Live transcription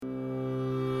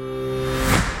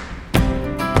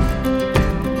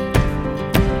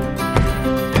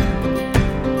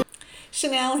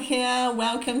Nell here.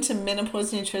 Welcome to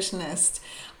Menopause Nutritionist.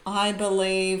 I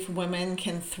believe women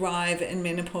can thrive in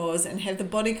menopause and have the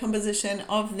body composition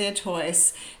of their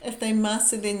choice if they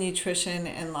master their nutrition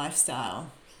and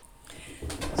lifestyle.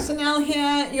 So Nell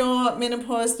here, your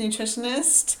menopause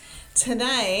nutritionist.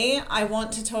 Today I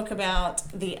want to talk about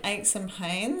the aches and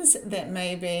pains that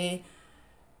may be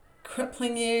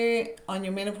crippling you on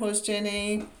your menopause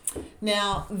journey.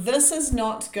 Now, this is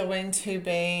not going to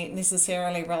be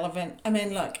necessarily relevant. I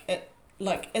mean,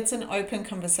 it's an open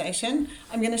conversation.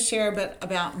 I'm going to share a bit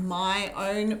about my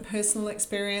own personal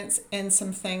experience and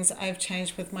some things I've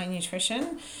changed with my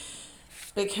nutrition,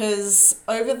 because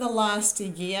over the last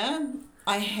year,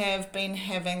 I have been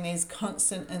having these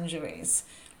constant injuries,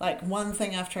 like one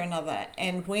thing after another.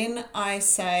 And when I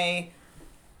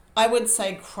would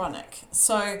say chronic.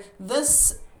 So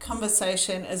this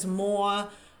conversation is more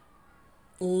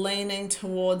leaning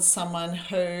towards someone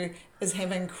who is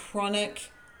having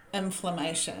chronic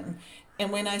inflammation.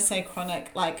 And when I say chronic,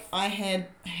 like I have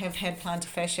had plantar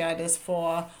fasciitis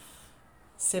for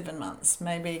 7 months,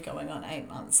 maybe going on 8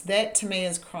 months. That to me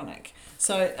is chronic.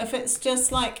 So if it's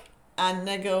just like a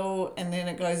niggle and then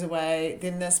it goes away,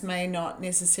 then this may not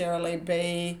necessarily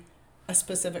be a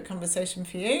specific conversation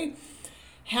for you.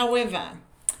 However,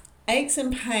 aches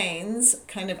and pains,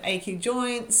 kind of achy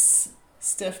joints,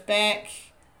 stiff back,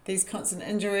 these constant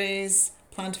injuries,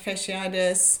 plantar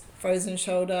fasciitis, frozen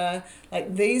shoulder,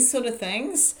 like these sort of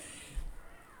things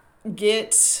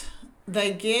get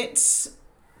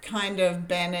kind of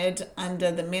bannered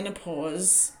under the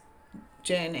menopause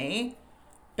journey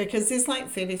because there's like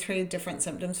 33 different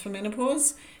symptoms for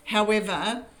menopause.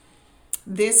 However,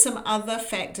 there's some other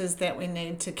factors that we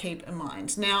need to keep in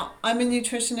mind. Now, I'm a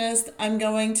nutritionist. I'm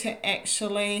going to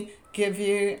actually give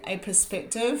you a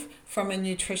perspective from a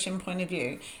nutrition point of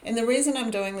view. And the reason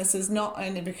I'm doing this is not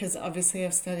only because obviously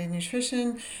I've studied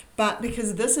nutrition, but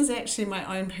because this is actually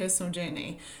my own personal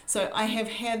journey. So I have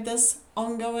had this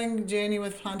ongoing journey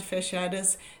with plantar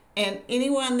fasciitis, and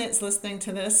anyone that's listening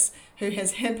to this who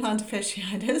has had plantar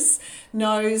fasciitis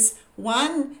knows,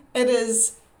 one, it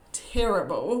is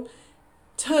terrible.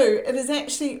 Two, it is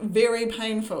actually very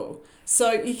painful.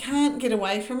 So you can't get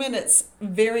away from it. It's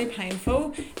very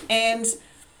painful. And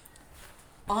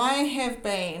I have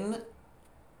been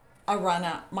a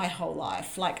runner my whole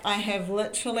life. Like I have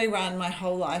literally run my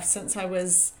whole life since I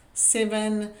was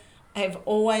 7. I have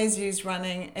always used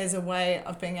running as a way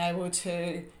of being able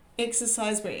to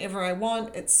exercise wherever I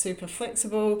want. It's super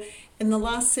flexible. In the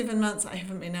last 7 months, I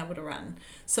haven't been able to run.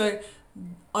 So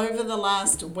over the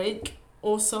last week,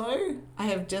 also, I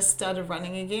have just started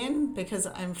running again because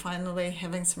I'm finally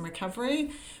having some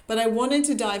recovery. But I wanted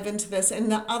to dive into this.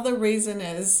 And the other reason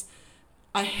is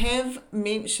I have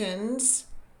mentioned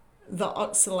the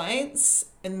oxalates,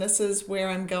 and this is where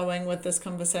I'm going with this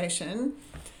conversation,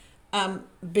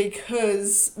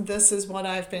 because this is what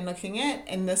I've been looking at,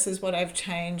 and this is what I've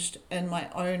changed in my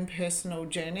own personal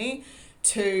journey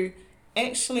to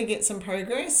actually get some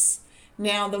progress.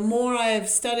 Now, the more I've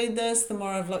studied this, the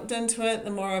more I've looked into it,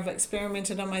 the more I've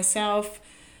experimented on myself,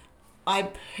 I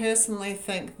personally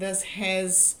think this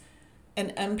has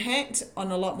an impact on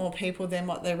a lot more people than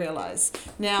what they realize.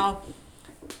 Now,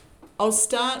 I'll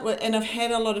start with, and I've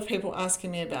had a lot of people asking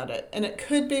me about it, and it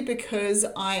could be because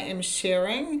I am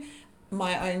sharing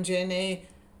my own journey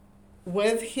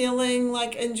with healing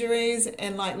like injuries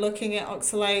and like looking at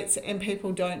oxalates, and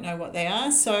people don't know what they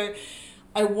are. So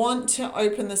I want to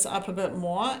open this up a bit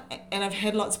more, and I've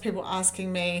had lots of people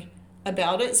asking me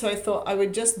about it, so I thought I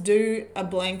would just do a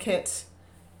blanket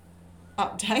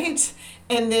update,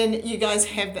 and then you guys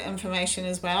have the information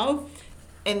as well.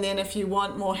 And then if you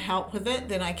want more help with it,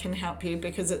 then I can help you,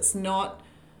 because it's not,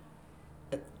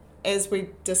 as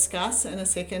we discuss in a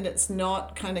second, it's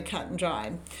not kind of cut and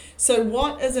dry. So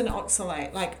what is an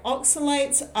oxalate? Like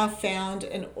oxalates are found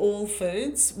in all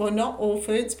foods. Well, not all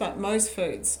foods, but most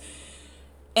foods.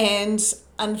 And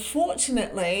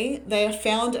unfortunately, they are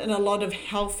found in a lot of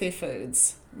healthy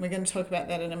foods. We're going to talk about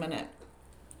that in a minute.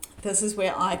 This is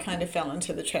where I kind of fell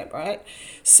into the trap, right?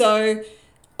 So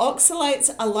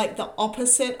oxalates are like the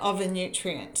opposite of a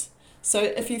nutrient. So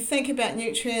if you think about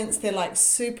nutrients, they're like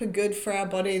super good for our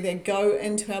body. They go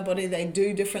into our body. They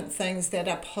do different things that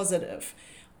are positive.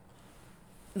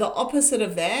 The opposite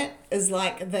of that is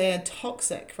like they're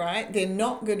toxic, right? They're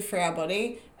not good for our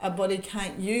body. Our body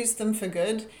can't use them for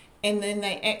good, and then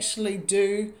they actually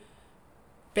do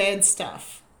bad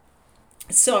stuff.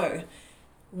 So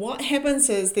what happens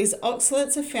is these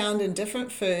oxalates are found in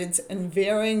different foods in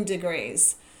varying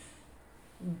degrees.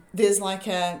 There's like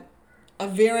a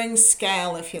varying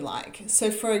scale, if you like. So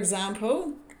for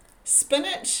example,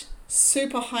 spinach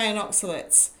super high in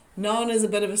oxalates, known as a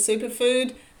bit of a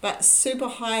superfood, but super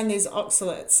high in these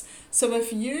oxalates. So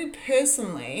if you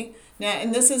personally, now,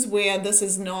 and this is where this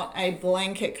is not a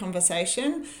blanket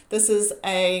conversation, this is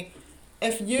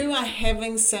if you are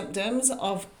having symptoms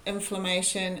of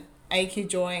inflammation, achy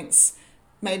joints,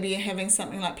 maybe you're having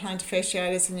something like plantar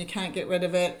fasciitis and you can't get rid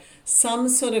of it, some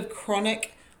sort of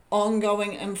chronic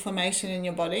ongoing inflammation in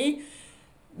your body,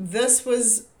 this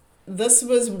was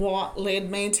what led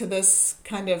me to this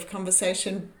kind of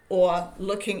conversation or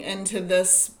looking into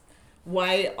this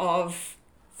way of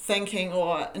thinking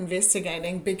or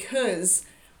investigating, because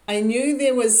I knew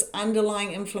there was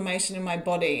underlying inflammation in my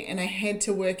body and I had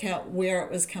to work out where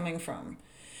it was coming from.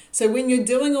 So when you're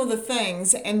doing all the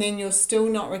things and then you're still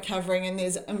not recovering and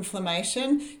there's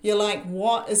inflammation, you're like,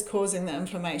 what is causing the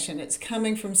inflammation? It's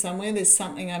coming from somewhere. There's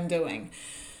something I'm doing.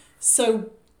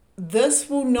 So this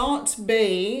will not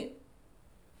be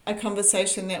a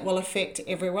conversation that will affect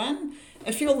everyone.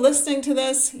 If you're listening to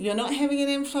this, you're not having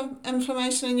an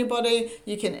inflammation in your body,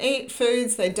 you can eat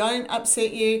foods, they don't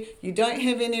upset you, you don't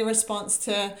have any response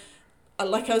to,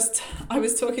 like I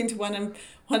was talking to one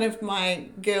of my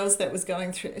girls that was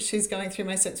she's going through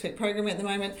my 6-week program at the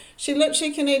moment. She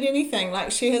literally can eat anything,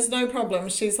 like she has no problem.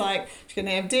 She's like, she can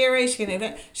have dairy, she can have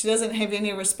it, she doesn't have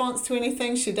any response to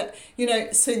anything. So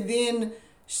then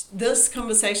this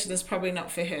conversation is probably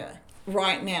not for her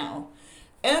right now.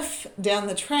 If down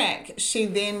the track she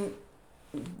then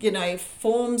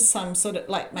forms some sort of,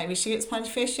 like maybe she gets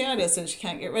plantar fasciitis and she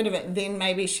can't get rid of it, then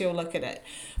maybe she'll look at it.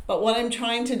 But what I'm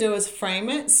trying to do is frame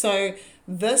it so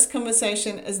this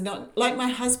conversation is not, like my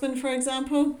husband, for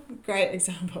example, great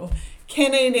example,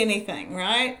 can eat anything,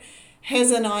 right? Has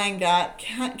an iron gut,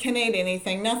 can eat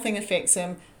anything, nothing affects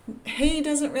him. He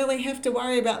doesn't really have to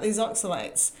worry about these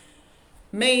oxalates.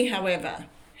 Me, however,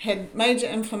 had major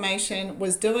inflammation,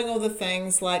 was doing all the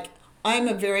things, like I'm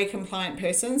a very compliant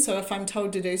person, so if I'm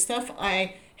told to do stuff,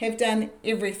 I have done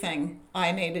everything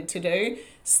I needed to do,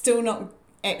 still not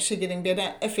actually getting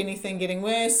better, if anything getting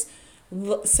worse.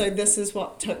 So this is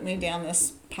what took me down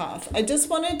this path. I just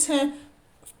wanted to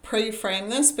pre-frame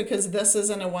this because this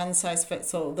isn't a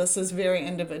one-size-fits-all. This is very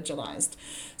individualized.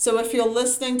 So if you're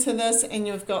listening to this and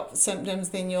you've got symptoms,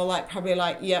 then you're probably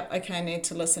like, yep, okay, I need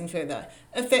to listen further.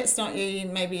 If that's not you,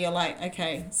 maybe you're like,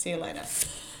 okay, see you later.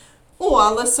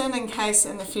 Or listen in case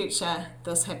in the future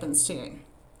this happens to you.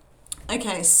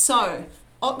 Okay, so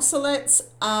oxalates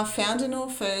are found in all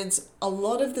foods. A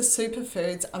lot of the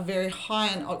superfoods are very high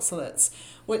in oxalates,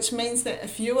 which means that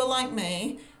if you are like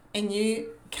me and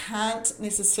you can't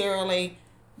necessarily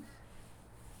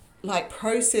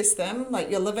process them,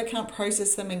 like your liver can't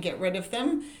process them and get rid of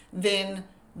them, then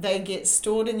they get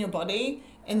stored in your body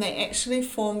and they actually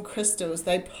form crystals.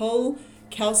 They pull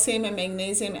calcium and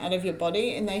magnesium out of your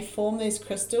body and they form these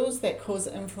crystals that cause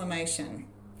inflammation.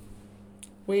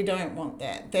 We don't want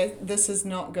that. This is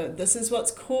not good. This is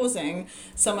what's causing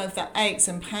some of the aches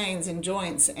and pains and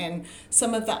joints and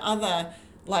some of the other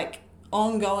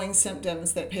ongoing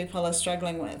symptoms that people are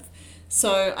struggling with.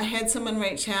 So I had someone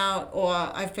reach out, or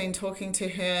I've been talking to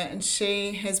her, and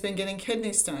she has been getting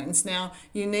kidney stones. Now,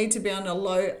 you need to be on a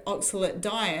low oxalate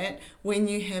diet when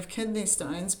you have kidney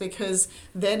stones because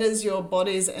that is your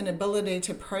body's inability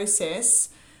to process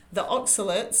the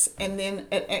oxalates, and then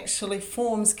it actually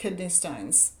forms kidney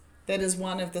stones. That is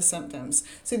one of the symptoms.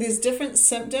 So there's different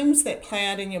symptoms that play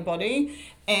out in your body,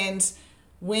 and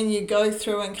when you go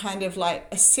through and kind of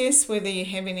assess whether you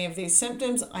have any of these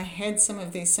symptoms, I had some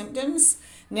of these symptoms.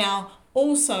 Now,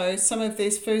 also some of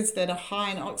these foods that are high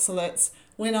in oxalates,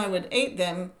 when I would eat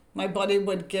them, my body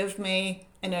would give me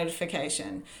a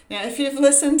notification. Now, if you've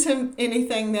listened to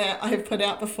anything that I've put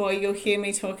out before, you'll hear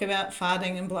me talk about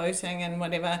farting and bloating and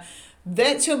whatever.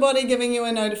 That's your body giving you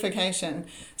a notification.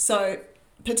 So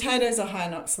potatoes are high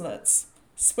in oxalates.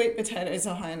 Sweet potatoes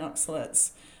are high in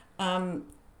oxalates.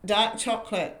 Dark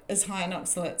chocolate is high in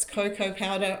oxalates. Cocoa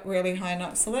powder, really high in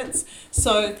oxalates.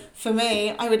 So for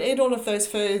me, I would eat all of those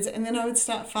foods and then I would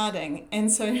start farting.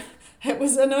 And so it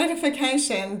was a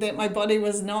notification that my body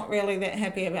was not really that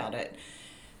happy about it.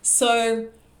 So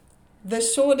the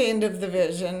short end of the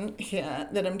version here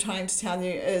that I'm trying to tell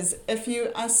you is if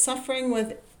you are suffering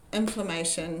with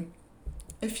inflammation,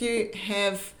 if you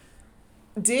have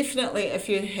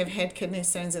had kidney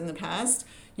stones in the past,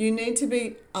 you need to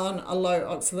be on a low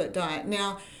oxalate diet.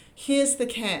 Now, here's the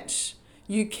catch.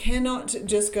 You cannot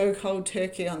just go cold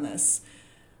turkey on this.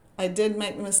 I did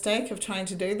make the mistake of trying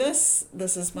to do this.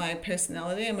 This is my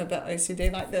personality. I'm a bit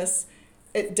OCD like this.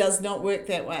 It does not work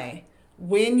that way.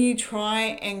 When you try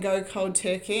and go cold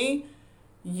turkey,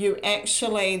 you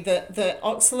actually, the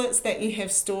oxalates that you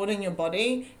have stored in your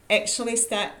body actually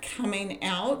start coming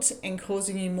out and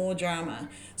causing you more drama.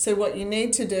 So what you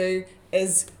need to do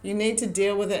is you need to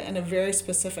deal with it in a very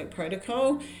specific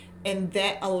protocol, and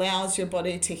that allows your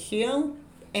body to heal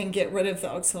and get rid of the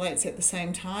oxalates at the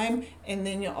same time, and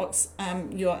then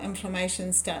your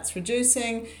inflammation starts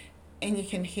reducing and you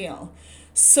can heal.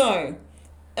 So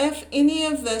if any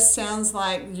of this sounds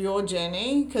like your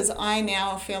journey, because I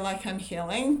now feel like I'm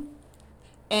healing,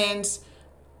 and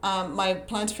my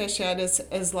plantar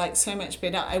fasciitis is like so much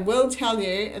better. I will tell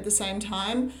you at the same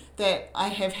time that I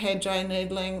have had dry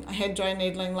needling. I had dry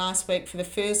needling last week for the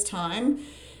first time,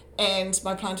 and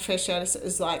my plantar fasciitis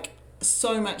is like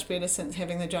so much better since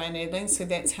having the dry needling, so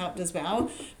that's helped as well.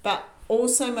 But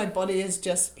also my body is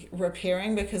just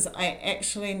repairing, because I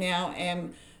actually now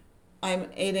I'm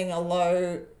eating a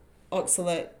low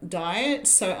oxalate diet,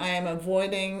 so I am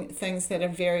avoiding things that are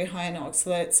very high in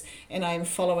oxalates, and I'm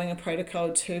following a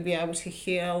protocol to be able to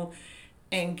heal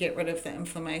and get rid of the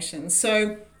inflammation.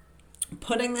 So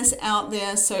putting this out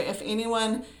there, so if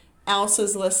anyone else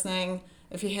is listening,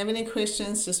 if you have any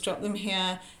questions, just drop them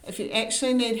here. If you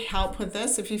actually need help with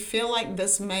this, if you feel like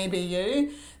this may be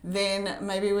you, then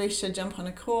maybe we should jump on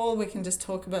a call. We can just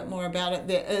talk a bit more about it.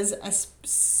 There is a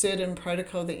certain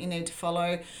protocol that you need to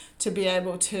follow to be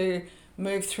able to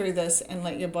move through this and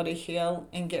let your body heal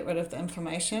and get rid of the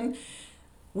inflammation.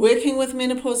 Working with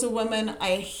menopausal women,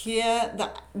 I hear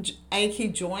the achy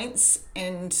joints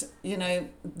and,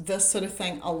 this sort of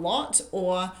thing a lot,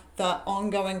 or the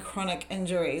ongoing chronic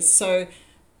injuries. So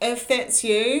if that's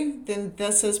you, then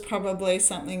this is probably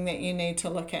something that you need to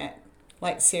look at,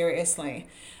 like seriously,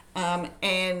 and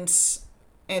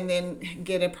then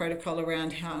get a protocol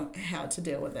around how to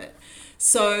deal with it.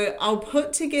 So I'll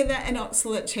put together an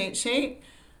oxalate cheat sheet.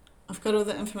 I've got all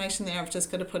the information there. I've just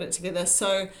got to put it together.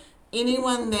 So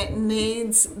anyone that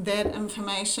needs that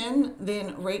information,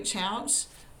 then reach out,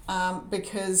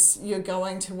 because you're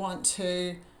going to want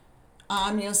to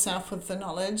arm yourself with the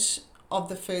knowledge of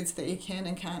the foods that you can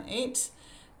and can't eat.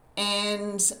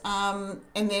 And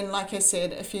then, like I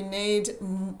said, if you need,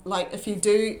 if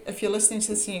you're listening to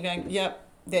this and you're going, yep,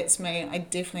 that's me, I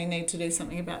definitely need to do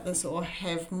something about this or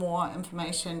have more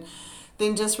information,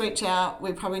 then just reach out.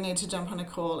 We probably need to jump on a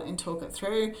call and talk it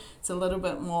through. It's a little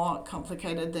bit more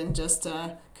complicated than just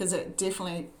because it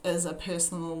definitely is a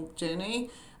personal journey,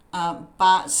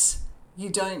 but you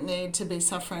don't need to be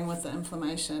suffering with the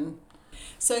inflammation.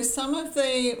 So some of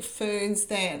the foods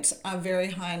that are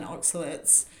very high in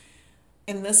oxalates,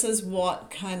 and this is what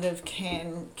kind of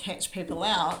can catch people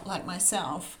out, like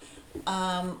myself,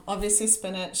 obviously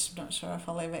spinach. I'm not sure if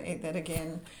I'll ever eat that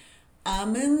again.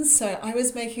 Almonds, so I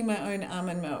was making my own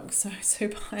almond milk, so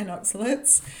super high in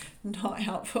oxalates, not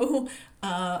helpful.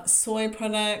 Soy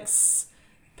products,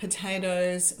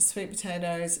 potatoes, sweet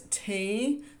potatoes,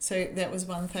 tea, so that was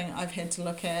one thing I've had to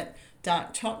look at.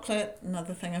 Dark chocolate,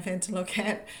 another thing I've had to look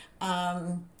at.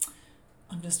 I'm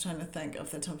just trying to think off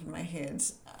the top of my head.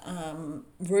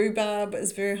 Rhubarb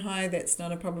is very high. That's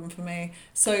not a problem for me.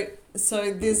 So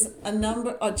there's a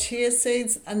number of chia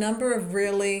seeds, a number of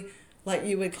really, like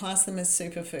you would class them as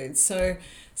superfoods. So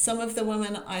some of the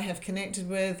women I have connected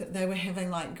with, they were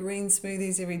having like green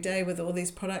smoothies every day with all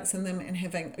these products in them and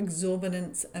having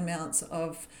exorbitant amounts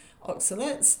of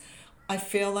oxalates. I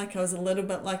feel like I was a little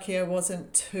bit lucky I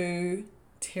wasn't too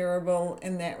terrible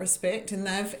in that respect, and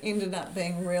they've ended up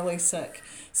being really sick.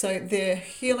 So they're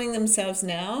healing themselves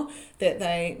now that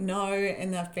they know,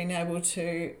 and they've been able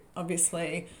to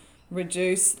obviously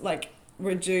reduce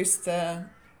the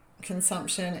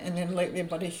consumption and then let their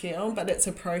body heal, but it's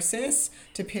a process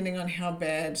depending on how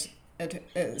bad it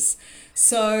is.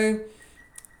 So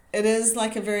it is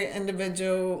like a very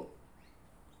individual,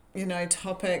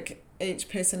 topic. Each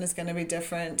person is going to be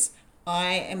different.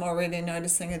 I am already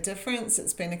noticing a difference.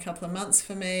 It's been a couple of months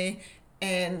for me,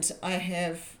 and I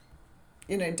have,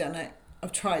 done it.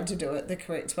 I've tried to do it the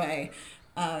correct way.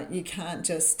 You can't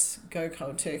just go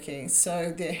cold turkey.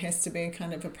 So there has to be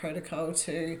kind of a protocol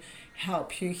to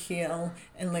help you heal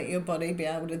and let your body be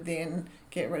able to then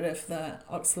get rid of the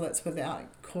oxalates without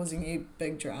causing you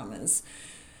big dramas.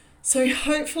 So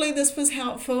hopefully this was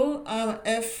helpful.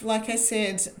 If, like I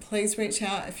said, please reach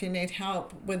out if you need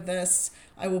help with this.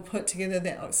 I will put together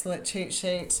that oxalate cheat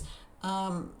sheet.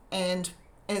 And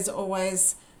as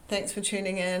always, thanks for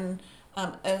tuning in.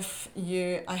 If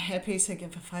you are happy to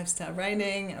give a 5-star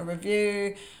rating, a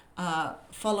review,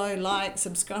 follow, like,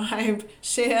 subscribe,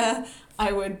 share,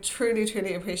 I would truly,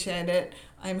 truly appreciate it.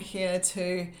 I'm here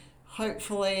to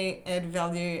hopefully add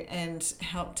value and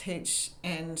help teach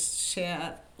and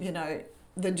share,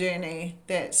 the journey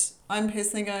that I'm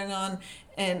personally going on,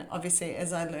 and obviously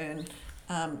as I learn,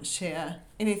 share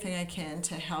anything I can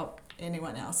to help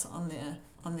anyone else on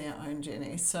their own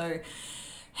journey. So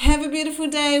have a beautiful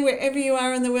day wherever you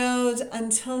are in the world.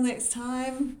 Until next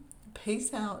time,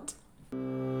 peace out.